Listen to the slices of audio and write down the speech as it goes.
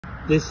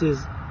This is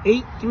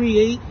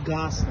 838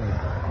 Gostlin.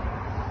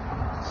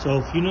 So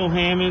if you know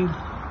Hammond,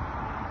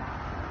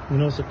 you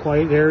know it's a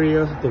quiet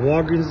area. The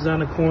Walgreens is on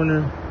the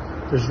corner.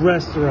 There's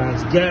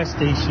restaurants, gas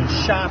stations,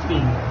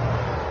 shopping.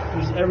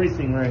 There's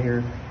everything right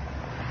here.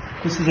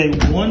 This is a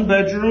one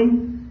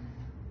bedroom,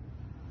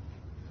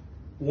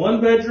 one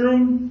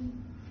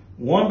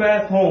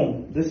bath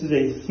home. This is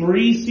a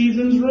 3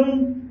 seasons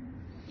room.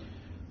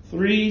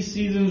 3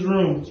 seasons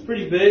room. It's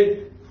pretty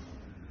big.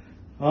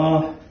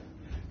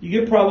 You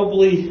could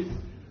probably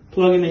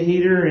plug in the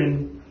heater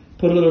and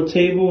put a little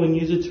table and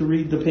use it to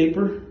read the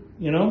paper,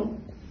 you know?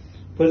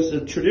 But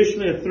it's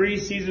traditionally a 3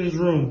 seasons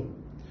room.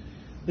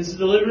 This is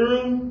the living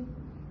room.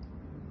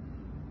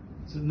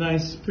 It's a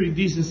nice, pretty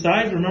decent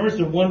size. Remember, it's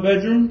a 1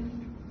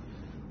 bedroom,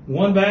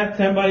 1 bath,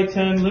 10 by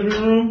 10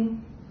 living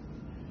room,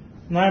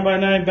 9 by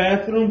 9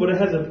 bathroom, but it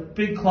has a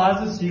big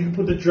closet so you can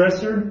put the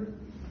dresser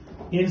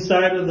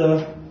inside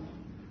the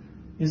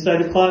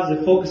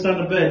closet, focus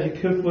on the bed. You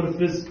could put a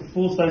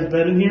full-size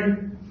bed in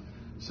here.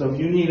 So if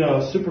you need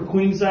a super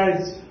queen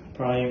size,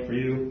 probably ain't for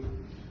you.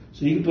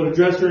 So you can put a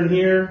dresser in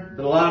here.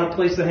 There's a lot of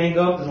place to hang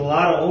up. There's a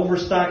lot of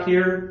overstock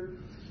here.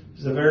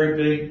 There's a very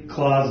big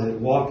closet,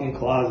 walk-in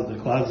closet. The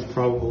closet's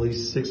probably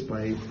 6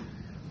 by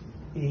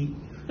 8.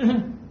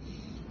 You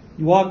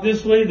walk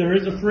this way, there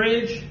is a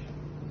fridge.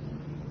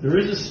 There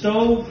is a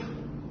stove.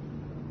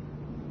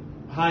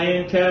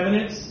 High-end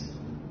cabinets.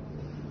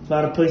 A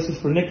lot of places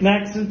for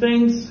knickknacks and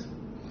things.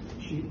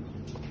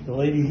 The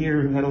lady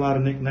here had a lot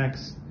of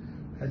knickknacks.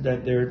 Had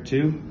that there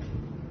too.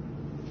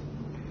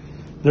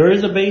 There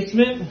is a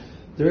basement.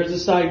 There is a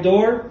side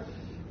door.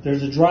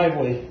 There's a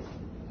driveway.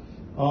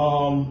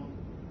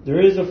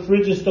 There is a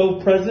fridge and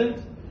stove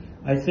present.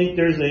 I think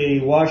there's a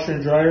washer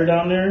and dryer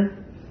down there.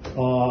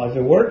 If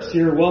it works,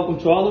 you're welcome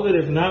to all of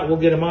it. If not, we'll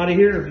get them out of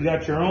here if you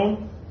got your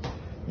own.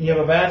 You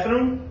have a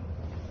bathroom.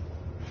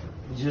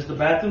 It's just a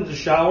bathroom, it's a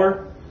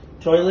shower.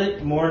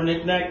 Toilet, more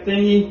knick-knack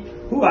thingy.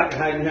 Ooh, I can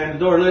hide behind the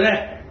door, look at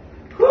that.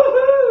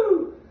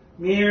 Woohoo!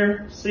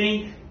 Mirror,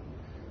 sink.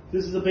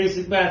 This is a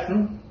basic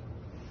bathroom.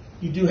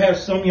 You do have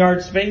some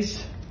yard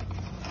space.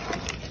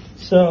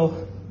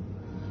 So,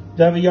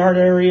 you have a yard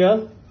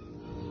area.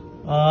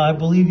 I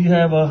believe you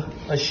have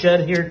a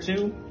shed here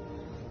too.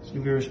 So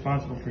you'll be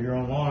responsible for your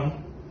own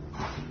lawn.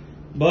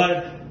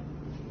 But,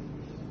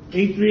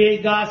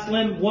 838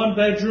 Gostlin, 1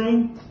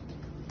 bedroom.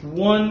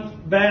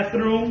 1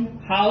 bathroom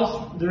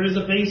house. There is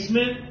a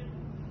basement.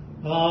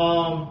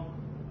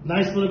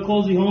 Nice little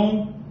cozy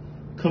home.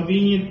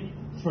 Convenient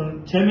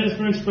for 10 minutes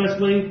from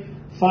expressway,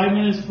 5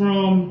 minutes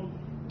from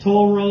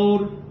toll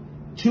road,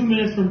 2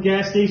 minutes from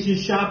gas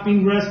stations,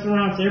 shopping,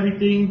 restaurants,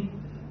 everything.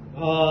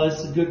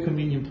 It's a good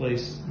convenient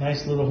place.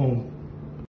 Nice little home.